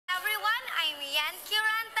Yan,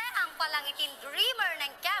 Kirante, ang palangiting dreamer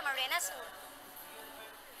ng Camarines.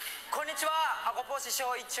 Konnichiwa! Ako po si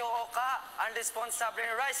SHOICHI, ang responsable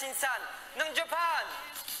ng Rising Sun ng Japan!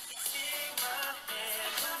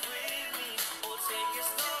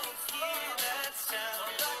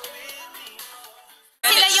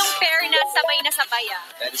 Sila yung pair na sabay na sabay,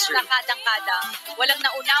 That is true. Kadang-kadang. Walang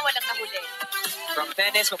nauna, walang nahuli. From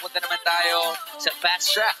tennis, mapunta naman tayo sa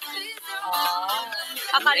fast track.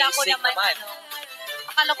 Akala ko Racing naman.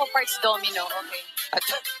 Akala ko parts domino. Okay. At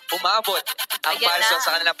umabot ang Ayan Paris na.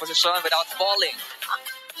 sa kanilang posisyon without falling.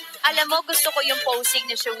 Alam mo, gusto ko yung posing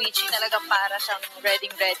ni SHOICHI. Talaga para siyang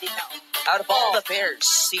ready na. Out of all the pairs,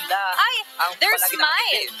 sila Ay, ang their palagi smile.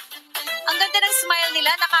 nakatipid. Ang ganda ng smile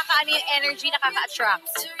nila. Nakakaano yung energy,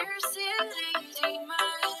 nakaka-attract.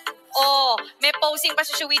 Oh, may posing pa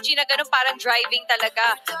si SHOICHI na ganun, parang driving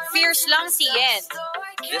talaga. Fierce lang si Yen.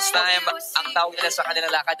 This time, ang tawag nila sa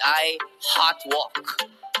kanilang lakad ay hot walk.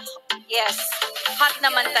 Yes, hot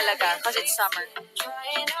naman talaga because it's summer.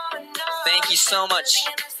 Thank you so much,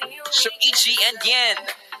 SHOICHI and Yen.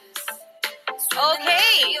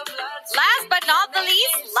 Okay, last but not the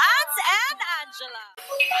least, Lance and Angela.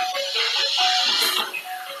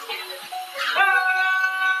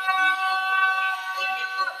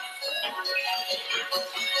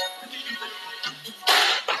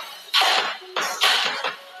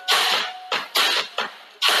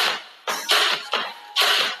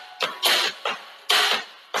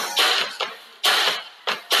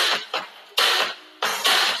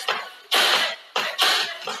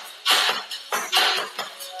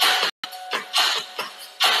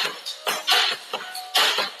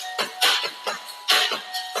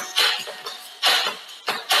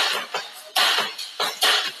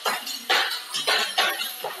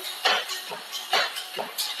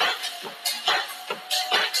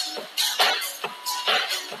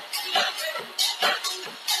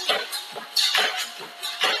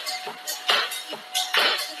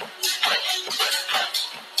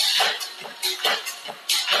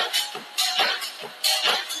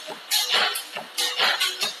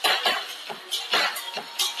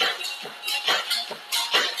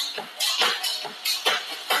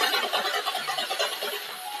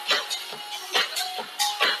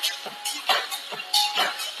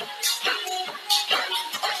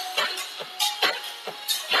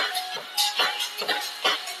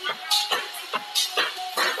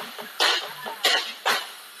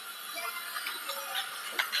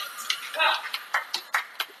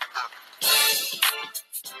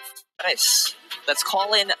 Nice. Let's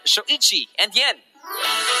call in SHOICHI and Yen.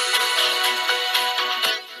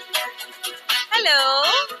 Hello?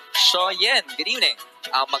 Yen, good evening.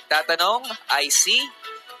 Ang magtatanong ay si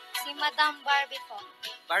Madam Barbie po.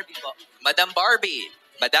 Barbie po. Madam Barbie.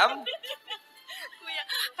 Madam?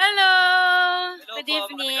 Hello! Hello Good po,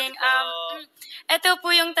 evening. magandang gabi po. Ito po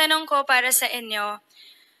yung tanong ko para sa inyo.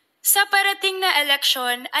 Sa parating na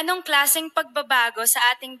eleksyon, anong klaseng pagbabago sa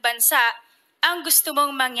ating bansa ang gusto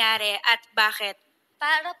mong mangyari at bakit?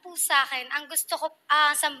 Para po sa akin, ang gusto ko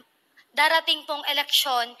sa darating pong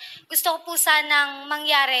eleksyon, gusto ko po sanang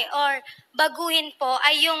mangyari or baguhin po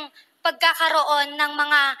ay yung pagkakaroon ng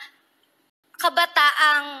mga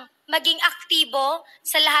kabataang maging aktibo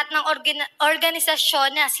sa lahat ng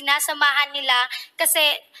organisasyon na sinasamahan nila kasi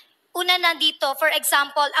una na dito, for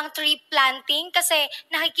example, ang tree planting kasi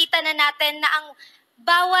nakikita na natin na ang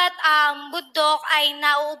bawat bundok ay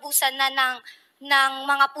nauubusan na ng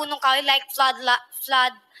mga punong kahoy like flood.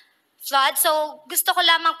 So gusto ko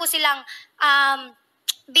lamang po silang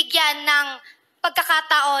bigyan ng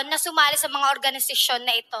pagkakataon na sumali sa mga organisasyon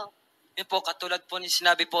na ito. Yun po, katulad po ni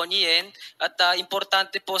sinabi po ni Yen, at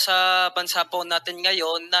importante po sa bansa po natin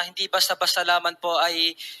ngayon na hindi basta-basta lamang po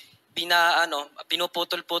ay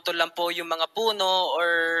pinuputol-putol lang po yung mga puno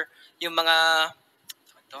or yung mga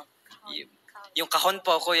yung kahon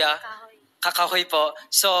po, kuya. Kakahoy po.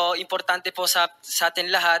 So, importante po sa atin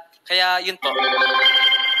lahat. Kaya, yun po.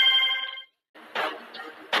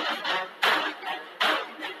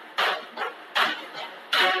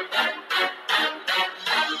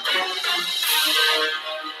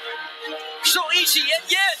 SHOICHI and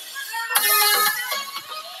Yen!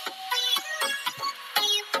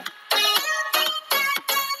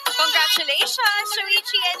 Congratulations,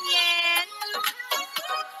 SHOICHI and Yen!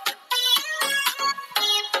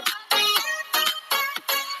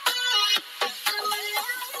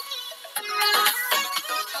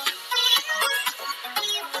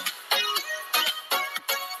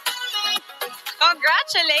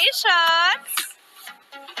 Congratulations!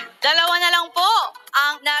 Dalawa na lang po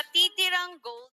ang natitirang gold.